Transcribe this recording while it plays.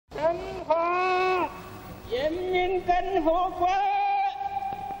富贵，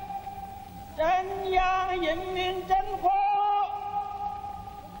镇压人民真火，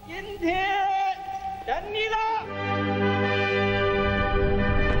今天胜利了。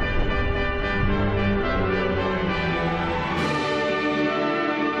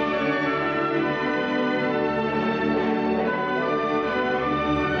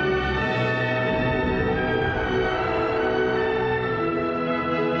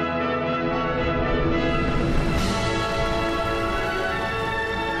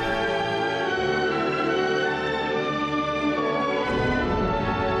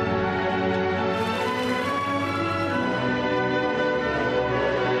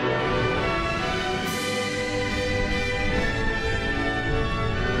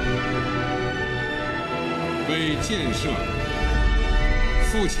为建设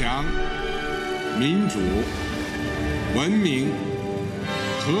富强、民主、文明、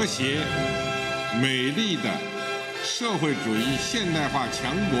和谐、美丽的社会主义现代化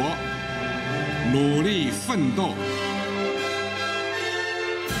强国努力奋斗。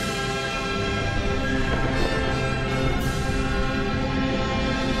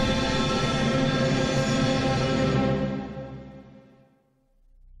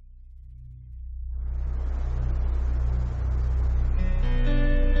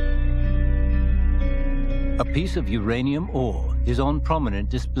A piece of uranium ore is on prominent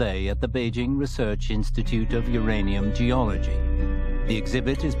display at the Beijing Research Institute of Uranium Geology. The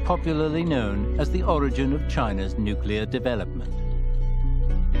exhibit is popularly known as the origin of China's nuclear development.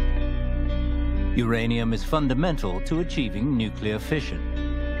 Uranium is fundamental to achieving nuclear fission.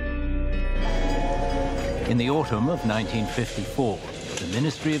 In the autumn of 1954, the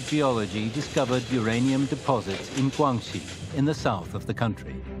Ministry of Geology discovered uranium deposits in Guangxi, in the south of the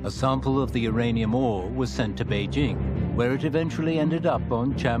country. A sample of the uranium ore was sent to Beijing, where it eventually ended up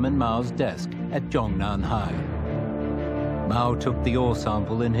on Chairman Mao's desk at Zhongnan High. Mao took the ore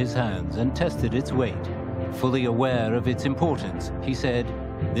sample in his hands and tested its weight. Fully aware of its importance, he said,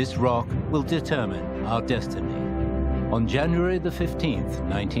 "This rock will determine our destiny." On January the 15th,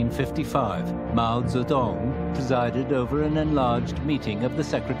 1955, Mao Zedong presided over an enlarged meeting of the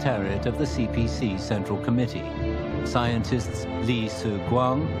Secretariat of the CPC Central Committee. Scientists Li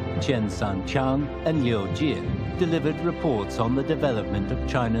Siguang, Chen Sanqiang, and Liu Jie delivered reports on the development of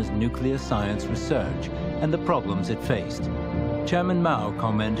China's nuclear science research and the problems it faced. Chairman Mao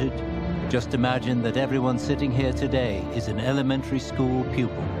commented, "Just imagine that everyone sitting here today is an elementary school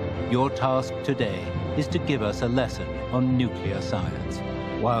pupil. Your task today is to give us a lesson on nuclear science."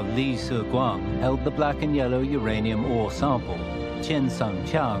 While Li Siguang held the black and yellow uranium ore sample, Chen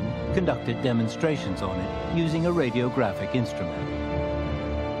Sanqiang conducted demonstrations on it using a radiographic instrument.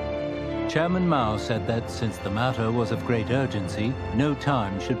 Chairman Mao said that since the matter was of great urgency, no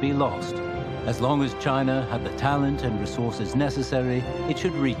time should be lost. As long as China had the talent and resources necessary, it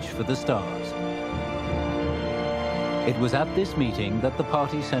should reach for the stars. It was at this meeting that the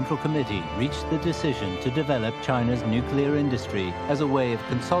party Central Committee reached the decision to develop China's nuclear industry as a way of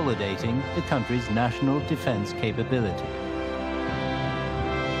consolidating the country's national defense capability.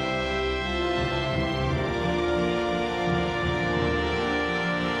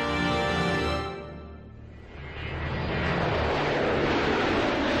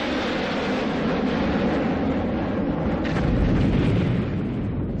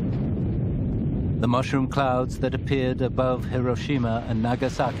 The mushroom clouds that appeared above Hiroshima and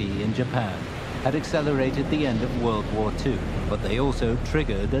Nagasaki in Japan had accelerated the end of World War II, but they also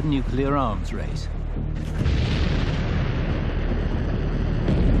triggered a nuclear arms race.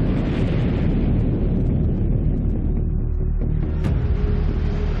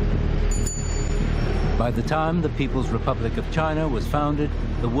 By the time the People's Republic of China was founded,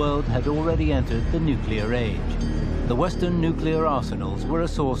 the world had already entered the nuclear age. The Western nuclear arsenals were a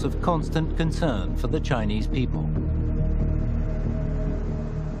source of constant concern for the Chinese people.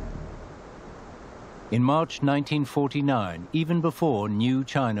 In March 1949, even before New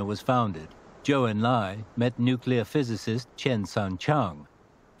China was founded, Zhou Enlai met nuclear physicist Chen Sanqiang.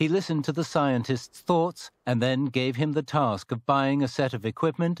 He listened to the scientist's thoughts and then gave him the task of buying a set of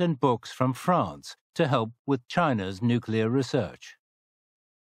equipment and books from France to help with China's nuclear research.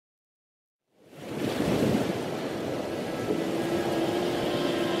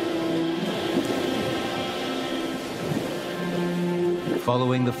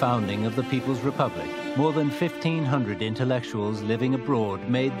 Following the founding of the People's Republic, more than 1,500 intellectuals living abroad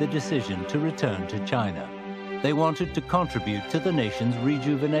made the decision to return to China. They wanted to contribute to the nation's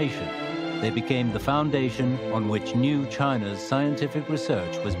rejuvenation. They became the foundation on which New China's scientific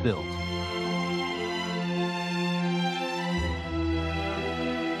research was built.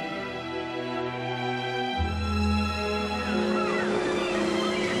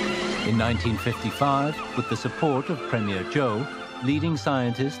 In 1955, with the support of Premier Zhou, leading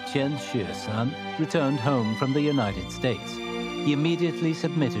scientist Qian Xueshan returned home from the United States. He immediately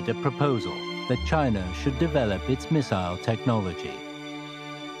submitted a proposal that China should develop its missile technology.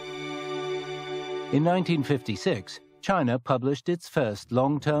 In 1956, China published its first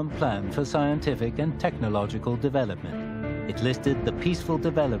long-term plan for scientific and technological development. It listed the peaceful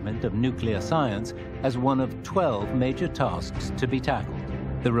development of nuclear science as one of 12 major tasks to be tackled.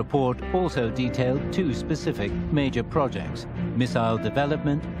 The report also detailed two specific major projects: missile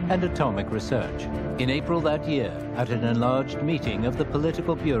development and atomic research. In April that year, at an enlarged meeting of the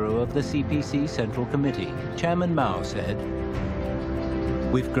Political Bureau of the CPC Central Committee, Chairman Mao said,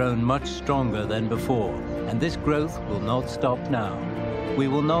 "We've grown much stronger than before, and this growth will not stop now. We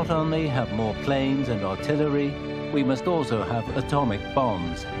will not only have more planes and artillery, we must also have atomic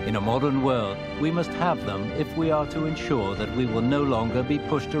bombs. In a modern world, we must have them if we are to ensure that we will no longer be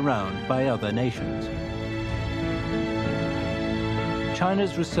pushed around by other nations."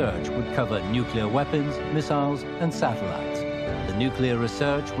 China's research would cover nuclear weapons, missiles, and satellites. The nuclear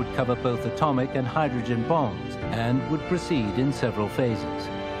research would cover both atomic and hydrogen bombs and would proceed in several phases.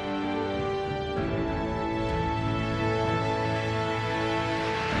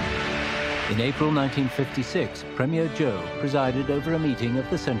 In April 1956, Premier Zhou presided over a meeting of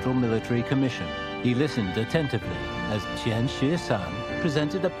the Central Military Commission. He listened attentively as Qian Xueshan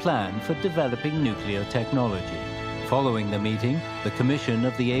presented a plan for developing nuclear technology. Following the meeting, the Commission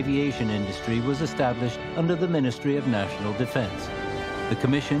of the Aviation Industry was established under the Ministry of National Defense. The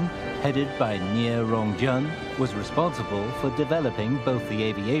commission, headed by Nie Rongjian, was responsible for developing both the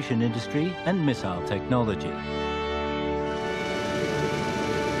aviation industry and missile technology.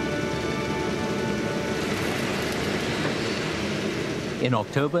 In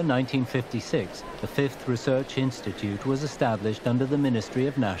October 1956, the Fifth Research Institute was established under the Ministry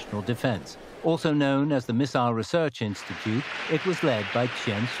of National Defense. Also known as the Missile Research Institute, it was led by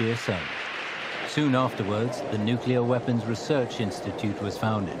Qian Xueshan. Soon afterwards, the Nuclear Weapons Research Institute was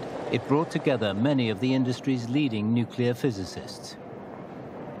founded. It brought together many of the industry's leading nuclear physicists.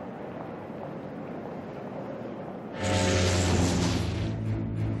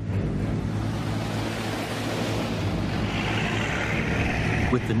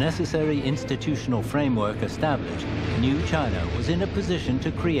 With the necessary institutional framework established, New China was in a position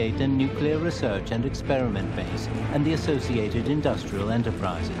to create a nuclear research and experiment base and the associated industrial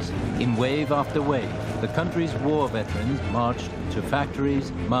enterprises. In wave after wave, the country's war veterans marched to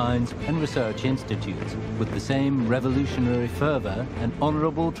factories, mines, and research institutes. With the same revolutionary fervor and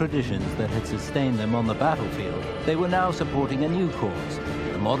honorable traditions that had sustained them on the battlefield, they were now supporting a new cause,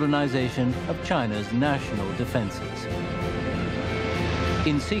 the modernization of China's national defenses.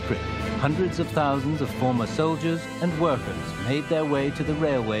 In secret, hundreds of thousands of former soldiers and workers made their way to the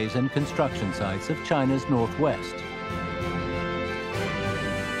railways and construction sites of China's northwest.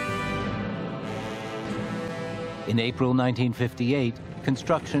 In April 1958,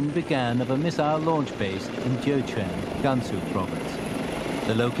 construction began of a missile launch base in Jiuquan, Gansu province.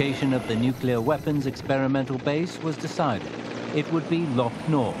 The location of the nuclear weapons experimental base was decided. It would be Lok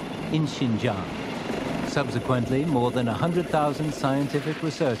Nor in Xinjiang. Subsequently, more than 100,000 scientific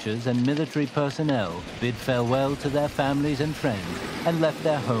researchers and military personnel bid farewell to their families and friends and left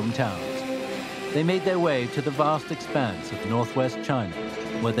their hometowns. They made their way to the vast expanse of northwest China,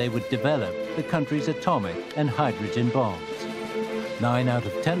 where they would develop the country's atomic and hydrogen bombs. 9 out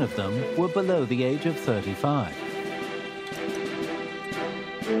of 10 of them were below the age of 35.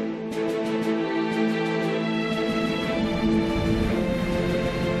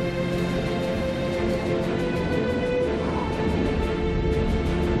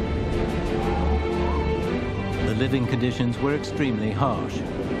 Living conditions were extremely harsh.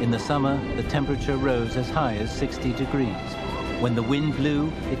 In the summer, the temperature rose as high as 60 degrees. When the wind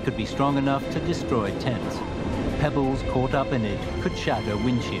blew, it could be strong enough to destroy tents. Pebbles caught up in it could shatter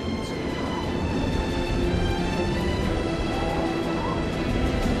windshields.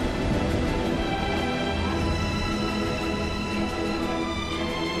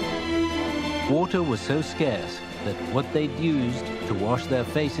 Water was so scarce that what they'd used to wash their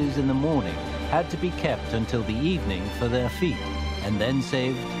faces in the morning had to be kept until the evening for their feet, and then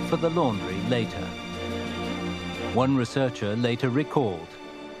saved for the laundry later. One researcher later recalled,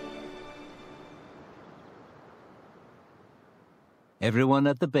 "Everyone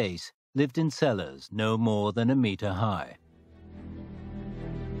at the base lived in cellars no more than a meter high.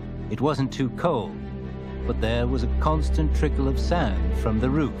 It wasn't too cold, but there was a constant trickle of sand from the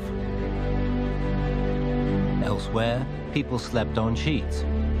roof. Elsewhere, people slept on sheets.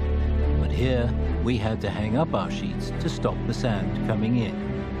 But here, we had to hang up our sheets to stop the sand coming in."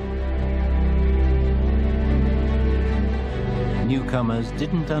 newcomers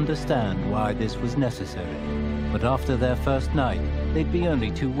didn't understand why this was necessary, but after their first night, they'd be only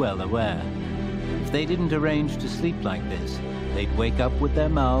too well aware. If they didn't arrange to sleep like this, they'd wake up with their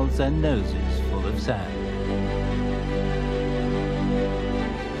mouths and noses full of sand.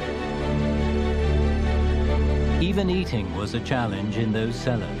 Even eating was a challenge in those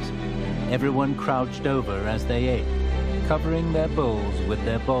cellars. Everyone crouched over as they ate, covering their bowls with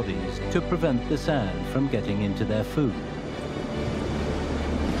their bodies to prevent the sand from getting into their food.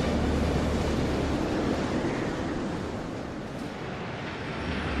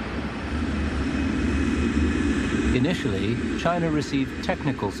 Initially, China received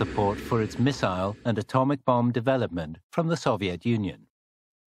technical support for its missile and atomic bomb development from the Soviet Union.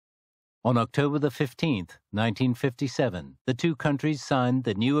 On October the 15th, 1957, the two countries signed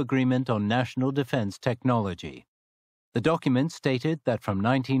the new Agreement on National Defense Technology. The document stated that from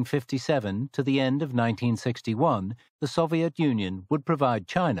 1957 to the end of 1961, the Soviet Union would provide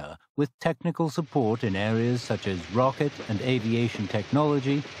China with technical support in areas such as rocket and aviation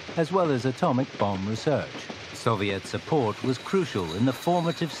technology, as well as atomic bomb research. Soviet support was crucial in the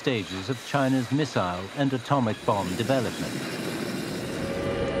formative stages of China's missile and atomic bomb development.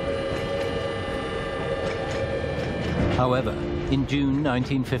 However, in June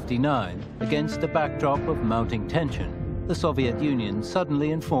 1959, against a backdrop of mounting tension, the Soviet Union suddenly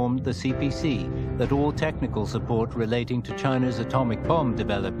informed the CPC that all technical support relating to China's atomic bomb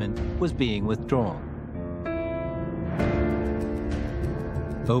development was being withdrawn.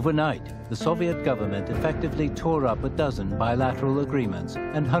 Overnight, the Soviet government effectively tore up a dozen bilateral agreements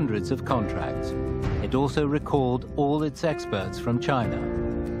and hundreds of contracts. It also recalled all its experts from China.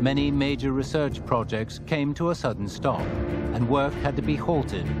 Many major research projects came to a sudden stop, and work had to be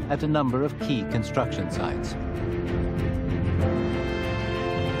halted at a number of key construction sites.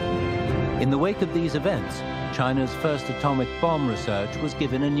 In the wake of these events, China's first atomic bomb research was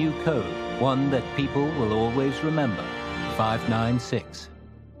given a new code, one that people will always remember, 596.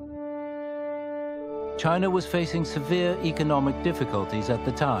 China was facing severe economic difficulties at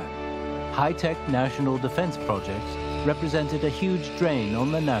the time. High-tech national defense projects represented a huge drain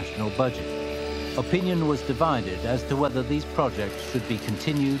on the national budget. Opinion was divided as to whether these projects should be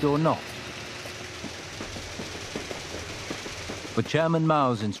continued or not. But Chairman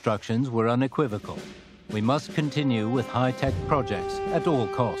Mao's instructions were unequivocal. We must continue with high-tech projects at all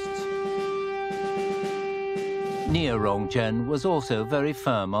costs. Nie Rongchen was also very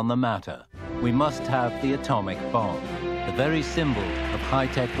firm on the matter. We must have the atomic bomb, the very symbol of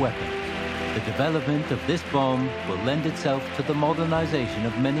high-tech weapons. The development of this bomb will lend itself to the modernization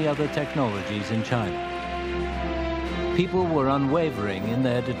of many other technologies in China. People were unwavering in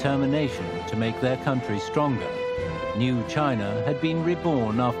their determination to make their country stronger. New China had been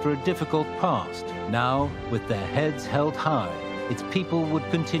reborn after a difficult past. Now, with their heads held high, its people would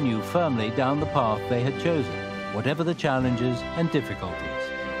continue firmly down the path they had chosen, whatever the challenges and difficulties.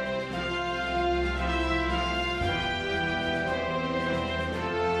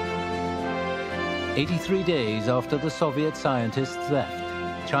 "83 days after the Soviet scientists left,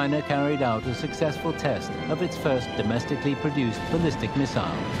 China carried out a successful test of its first domestically produced ballistic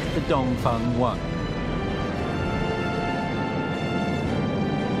missile, the Dongfang-1.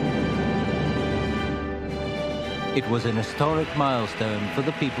 It was an historic milestone for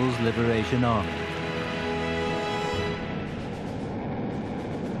the People's Liberation Army.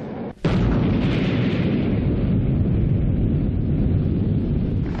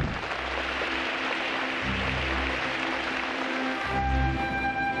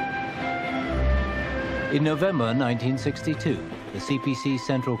 In November 1962, the CPC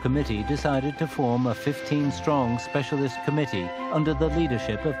Central Committee decided to form a 15-strong specialist committee under the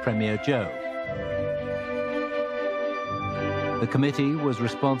leadership of Premier Zhou. The committee was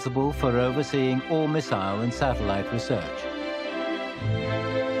responsible for overseeing all missile and satellite research.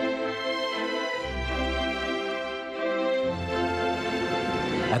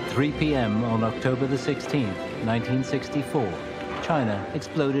 At 3 p.m. on October the 16th, 1964, China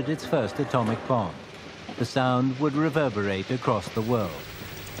exploded its first atomic bomb. The sound would reverberate across the world.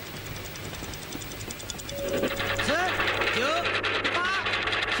 10、9、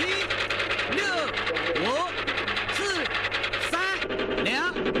8、7、6、5、4、3、2、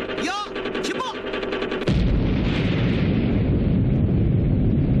1，起爆！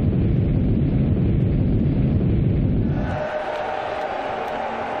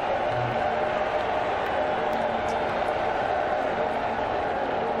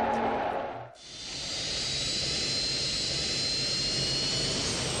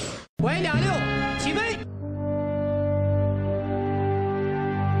 拐26，起飞！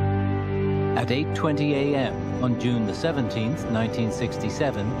 At 8:20 a.m., On June the 17th,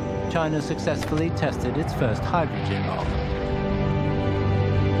 1967, China successfully tested its first hydrogen bomb.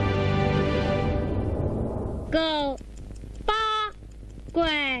 Go 8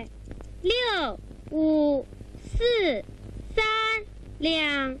拐6 5 4 3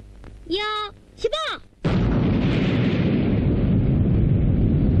 2 1起爆！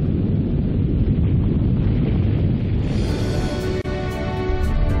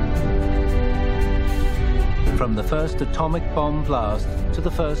 From the first atomic bomb blast to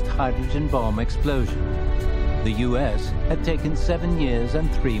the first hydrogen bomb explosion, the US had taken 7 years and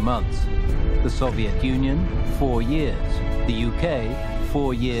 3 months. The Soviet Union, 4 years. The UK,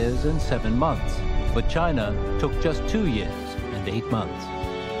 4 years and 7 months. But China took just 2 years and 8 months.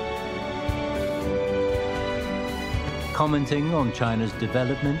 Commenting on China's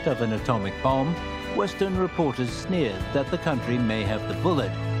development of an atomic bomb, Western reporters sneered that the country may have the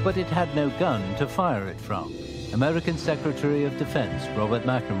bullet, but it had no gun to fire it from. American Secretary of Defense Robert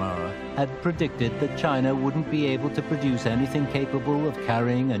McNamara had predicted that China wouldn't be able to produce anything capable of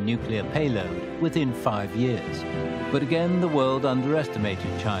carrying a nuclear payload within 5 years. But again, the world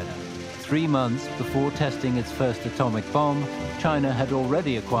underestimated China. 3 months before testing its first atomic bomb, China had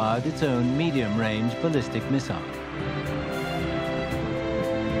already acquired its own medium-range ballistic missile.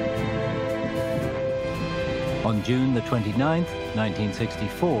 On June the 29th,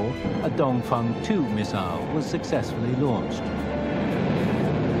 1964, a Dongfeng 2 missile was successfully launched.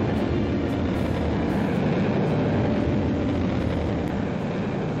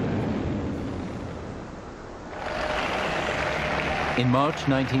 In March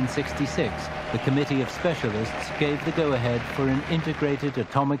 1966, the Committee of Specialists gave the go-ahead for an integrated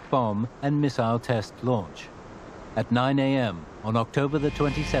atomic bomb and missile test launch. At 9 a.m. on October the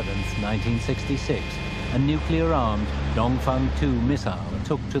 27th, 1966, a nuclear-armed Dongfeng 2 missile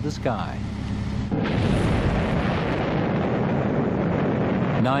took to the sky.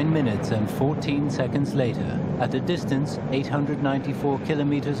 9 minutes and 14 seconds later, at a distance 894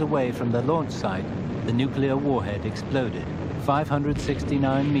 kilometers away from the launch site, the nuclear warhead exploded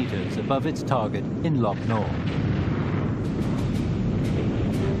 569 meters above its target in Lop Nor.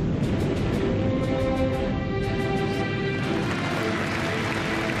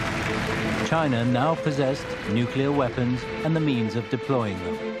 China now possessed nuclear weapons and the means of deploying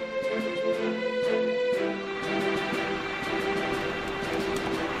them.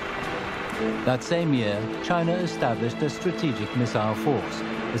 That same year, China established a strategic missile force,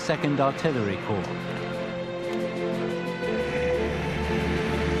 the 2nd Artillery Corps.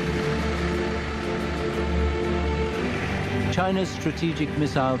 China's strategic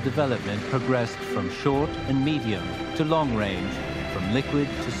missile development progressed from short and medium to long range, from liquid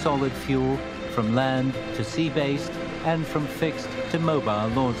to solid fuel, from land to sea-based, and from fixed to mobile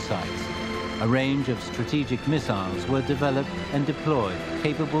launch sites. A range of strategic missiles were developed and deployed,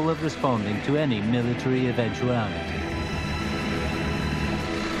 capable of responding to any military eventuality.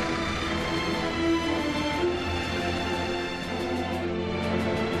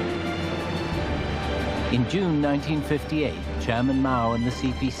 In June 1958, Chairman Mao and the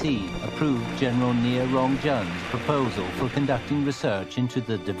CPC approved General Nie Rong-jun's proposal for conducting research into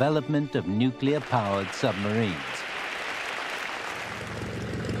the development of nuclear-powered submarines.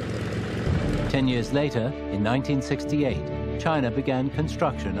 10 years later, in 1968, China began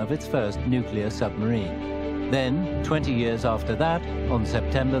construction of its first nuclear submarine. Then, 20 years after that, on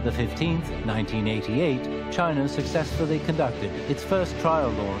September the 15th, 1988, China successfully conducted its first trial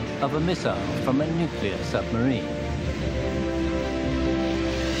launch of a missile from a nuclear submarine.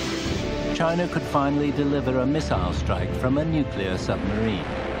 China could finally deliver a missile strike from a nuclear submarine.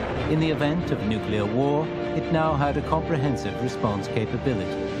 In the event of nuclear war, it now had a comprehensive response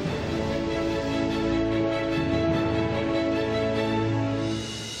capability.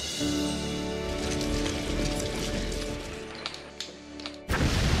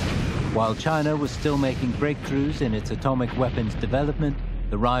 While China was still making breakthroughs in its atomic weapons development,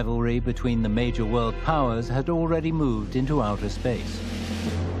 the rivalry between the major world powers had already moved into outer space.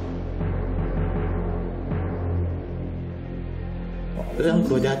 When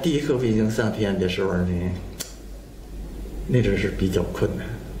国家第一颗卫星上天的时候呢，那阵是比较困难，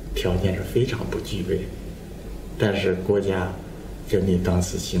条件是非常不具备，但是国家人民当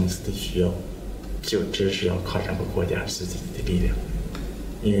时形势的需要，就只是要靠咱们国家自己的力量。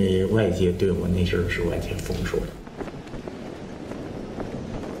 因为外界对我那时候是完全封锁的。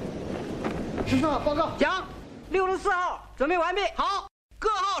14号报告，讲，64号准备完毕。好，各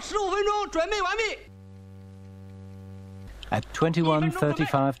号15分钟准备完毕。 At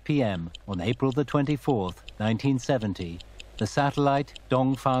 21:35 p.m. on April the 24th, 1970, the satellite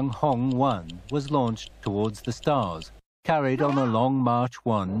Dongfang Hong 1 was launched towards the stars, carried on a Long March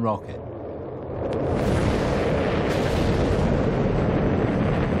 1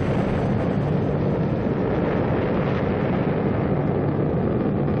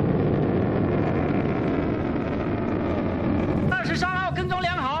 号跟踪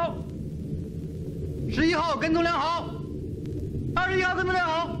良好，11号跟踪良好，21号跟踪良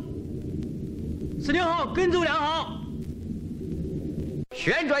好，16号跟踪良好。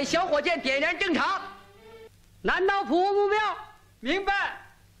旋转小火箭点燃正常，南道普目标，明白。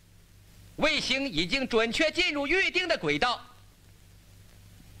卫星已经准确进入预定的轨道。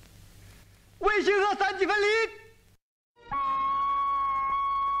卫星和3级分离。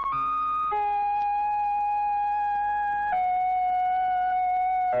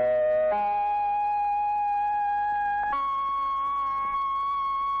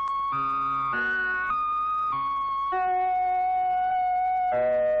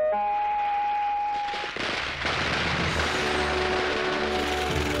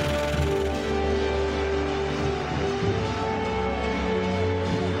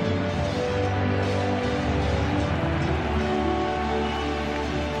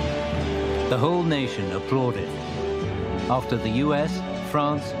The whole nation applauded. After the US,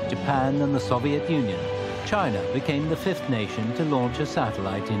 France, Japan, and the Soviet Union, China became the 5th nation to launch a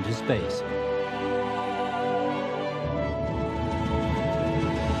satellite into space.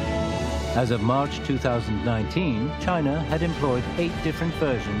 As of March 2019, China had employed 8 different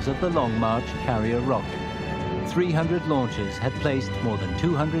versions of the Long March carrier rocket. 300 launches had placed more than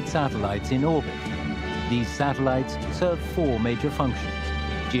 200 satellites in orbit. These satellites serve 4 major functions: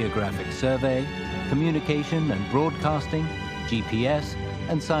 geographic survey, communication and broadcasting, GPS,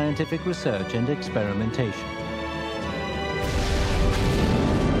 and scientific research and experimentation.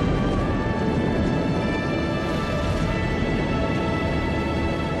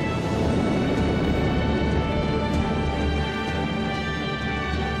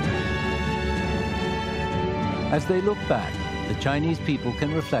 As they look back, the Chinese people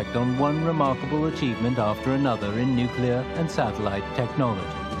can reflect on one remarkable achievement after another in nuclear and satellite technology.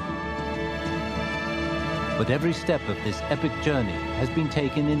 But every step of this epic journey has been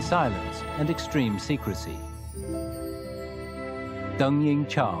taken in silence and extreme secrecy. Deng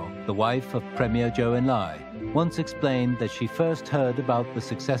Yingqiao, the wife of Premier Zhou Enlai, once explained that she first heard about the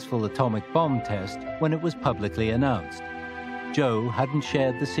successful atomic bomb test when it was publicly announced. Zhou hadn't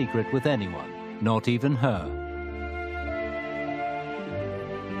shared the secret with anyone, not even her.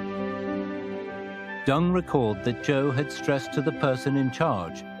 Deng recalled that Zhou had stressed to the person in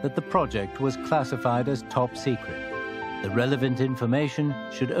charge that the project was classified as top secret. The relevant information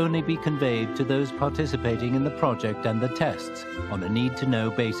should only be conveyed to those participating in the project and the tests on a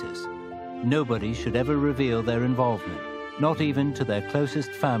need-to-know basis. Nobody should ever reveal their involvement, not even to their closest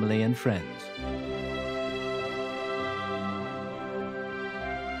family and friends.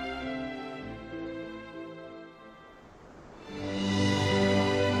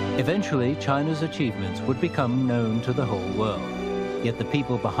 Eventually, China's achievements would become known to the whole world, yet the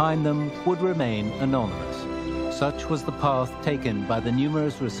people behind them would remain anonymous. Such was the path taken by the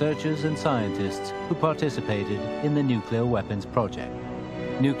numerous researchers and scientists who participated in the nuclear weapons project.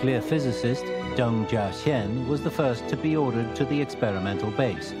 Nuclear physicist Deng Jiaxian was the first to be ordered to the experimental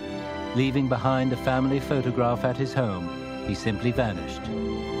base. Leaving behind a family photograph at his home, he simply vanished.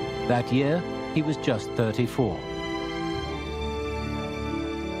 That year, he was just 34.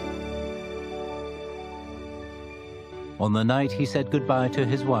 On the night he said goodbye to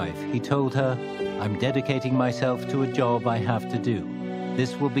his wife, he told her, "I'm dedicating myself to a job I have to do.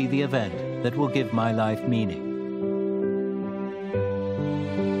 This will be the event that will give my life meaning."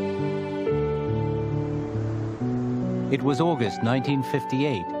 It was August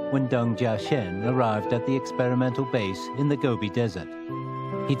 1958 when Deng Jiaxian arrived at the experimental base in the Gobi Desert.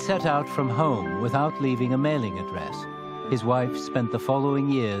 He'd set out from home without leaving a mailing address. His wife spent the following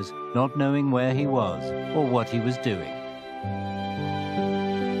years not knowing where he was or what he was doing.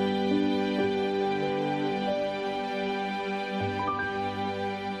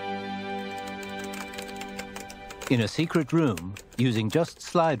 In a secret room, using just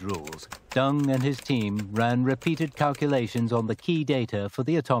slide rules, Deng and his team ran repeated calculations on the key data for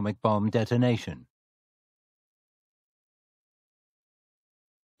the atomic bomb detonation.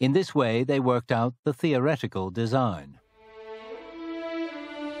 In this way, they worked out the theoretical design.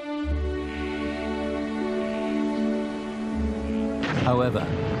 However,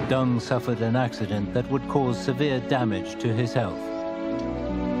 Deng suffered an accident that would cause severe damage to his health.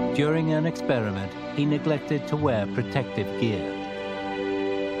 During an experiment, he neglected to wear protective gear.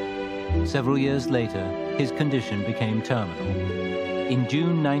 Several years later, his condition became terminal. In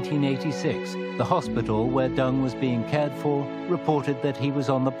June 1986, the hospital where Deng was being cared for reported that he was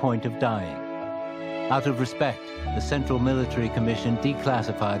on the point of dying. Out of respect, the Central Military Commission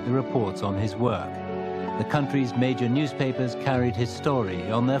declassified the reports on his work. The country's major newspapers carried his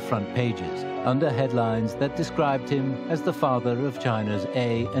story on their front pages, under headlines that described him as the father of China's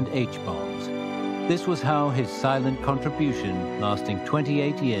A and H bombs. This was how his silent contribution, lasting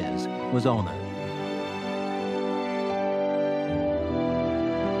 28 years, was honored.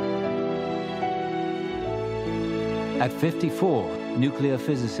 At 54, nuclear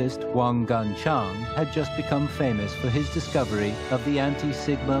physicist Wang Ganchang had just become famous for his discovery of the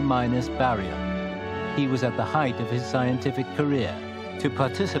anti-sigma minus barrier. He was at the height of his scientific career. To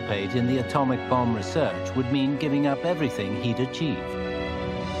participate in the atomic bomb research would mean giving up everything he'd achieved.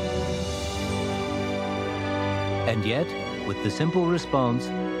 And yet, with the simple response,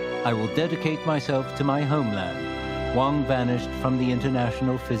 "I will dedicate myself to my homeland," Wang vanished from the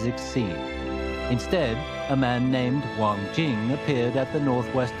international physics scene. Instead, a man named Wang Jing appeared at the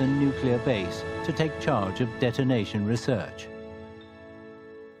Northwestern Nuclear Base to take charge of detonation research.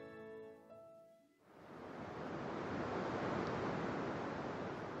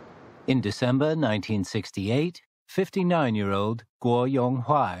 In December 1968, 59-year-old Guo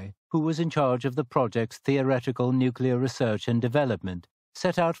Yonghuai, who was in charge of the project's theoretical nuclear research and development,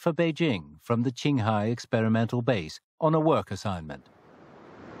 set out for Beijing from the Qinghai Experimental Base on a work assignment.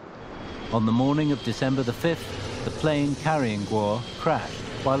 On the morning of December the 5th, the plane carrying Guo crashed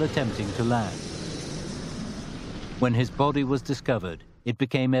while attempting to land. When his body was discovered, it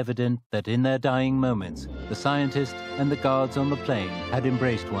became evident that in their dying moments, the scientist and the guards on the plane had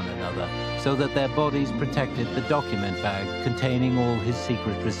embraced one another so that their bodies protected the document bag containing all his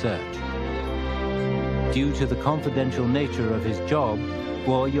secret research. Due to the confidential nature of his job,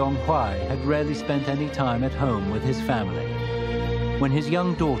 Guo Yonghuai had rarely spent any time at home with his family. When his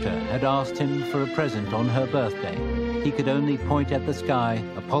young daughter had asked him for a present on her birthday, he could only point at the sky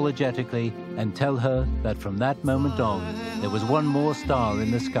apologetically and tell her that from that moment on, there was one more star in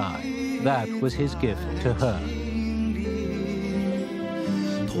the sky. That was his gift to her.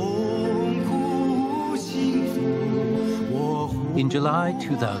 In July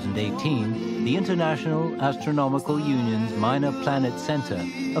 2018, the International Astronomical Union's Minor Planet Center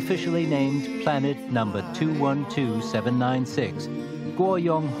officially named planet number 212796 Guo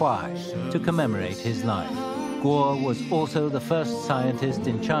Yonghuai to commemorate his life. Guo was also the first scientist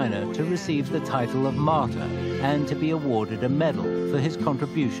in China to receive the title of martyr and to be awarded a medal for his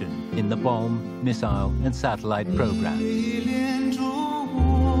contribution in the bomb, missile, and satellite programs.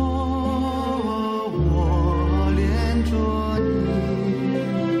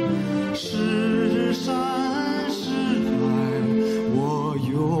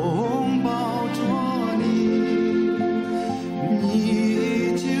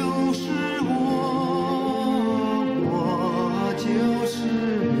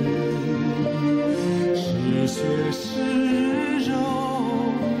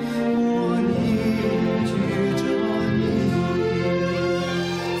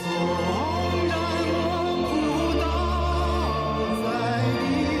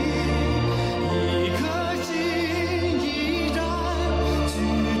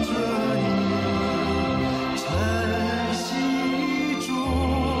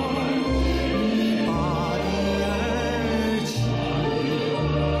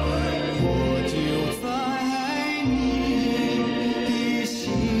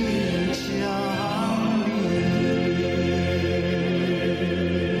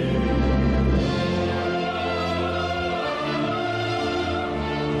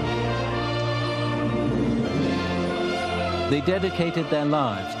 They dedicated their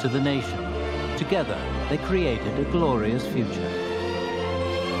lives to the nation. Together, they created a glorious future.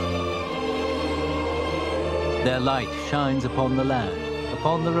 Their light shines upon the land,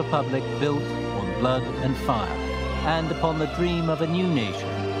 upon the republic built on blood and fire, and upon the dream of a new nation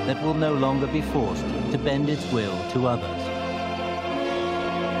that will no longer be forced to bend its will to others.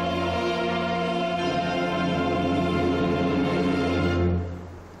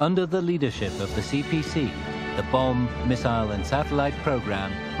 Under the leadership of the CPC, the bomb, missile, and satellite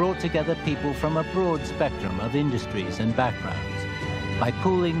program brought together people from a broad spectrum of industries and backgrounds. By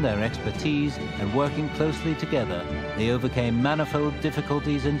pooling their expertise and working closely together, they overcame manifold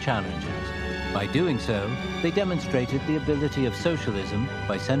difficulties and challenges. By doing so, they demonstrated the ability of socialism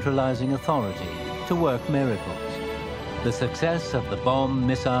by centralizing authority to work miracles. The success of the bomb,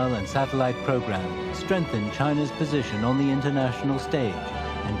 missile, and satellite program strengthened China's position on the international stage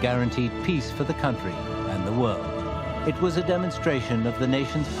and guaranteed peace for the country and the world. It was a demonstration of the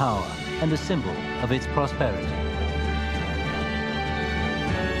nation's power and a symbol of its prosperity.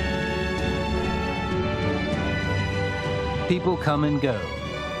 People come and go,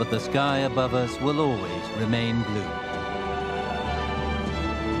 but the sky above us will always remain blue.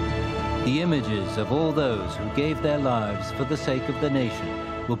 The images of all those who gave their lives for the sake of the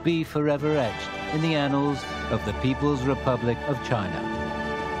nation will be forever etched in the annals of the People's Republic of China.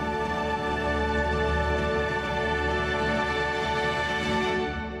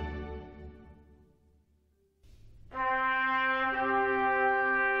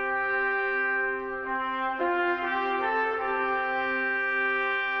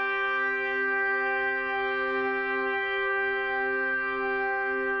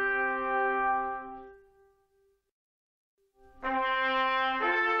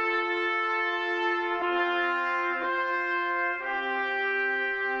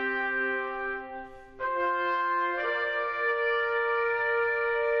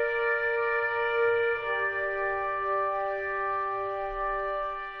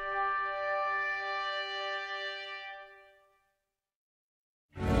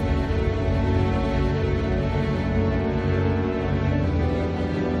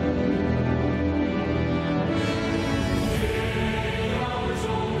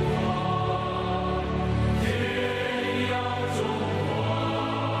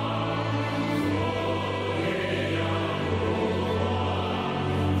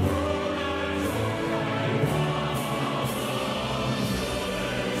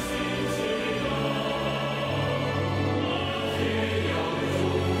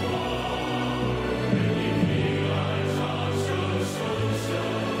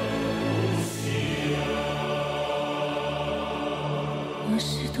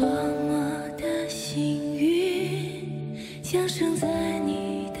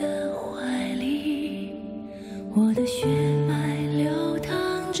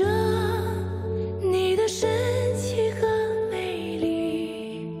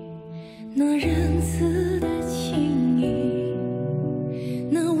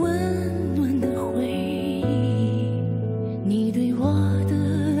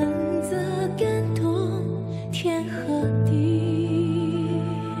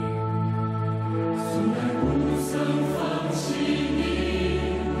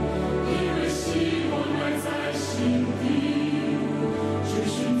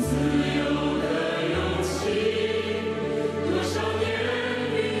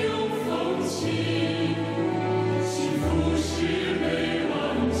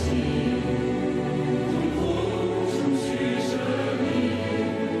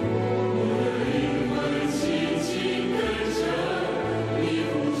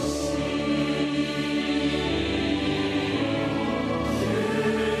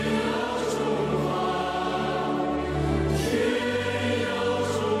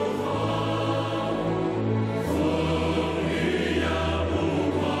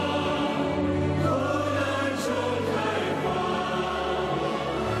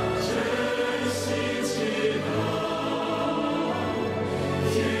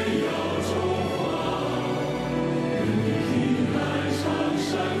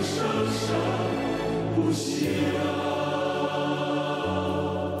不息。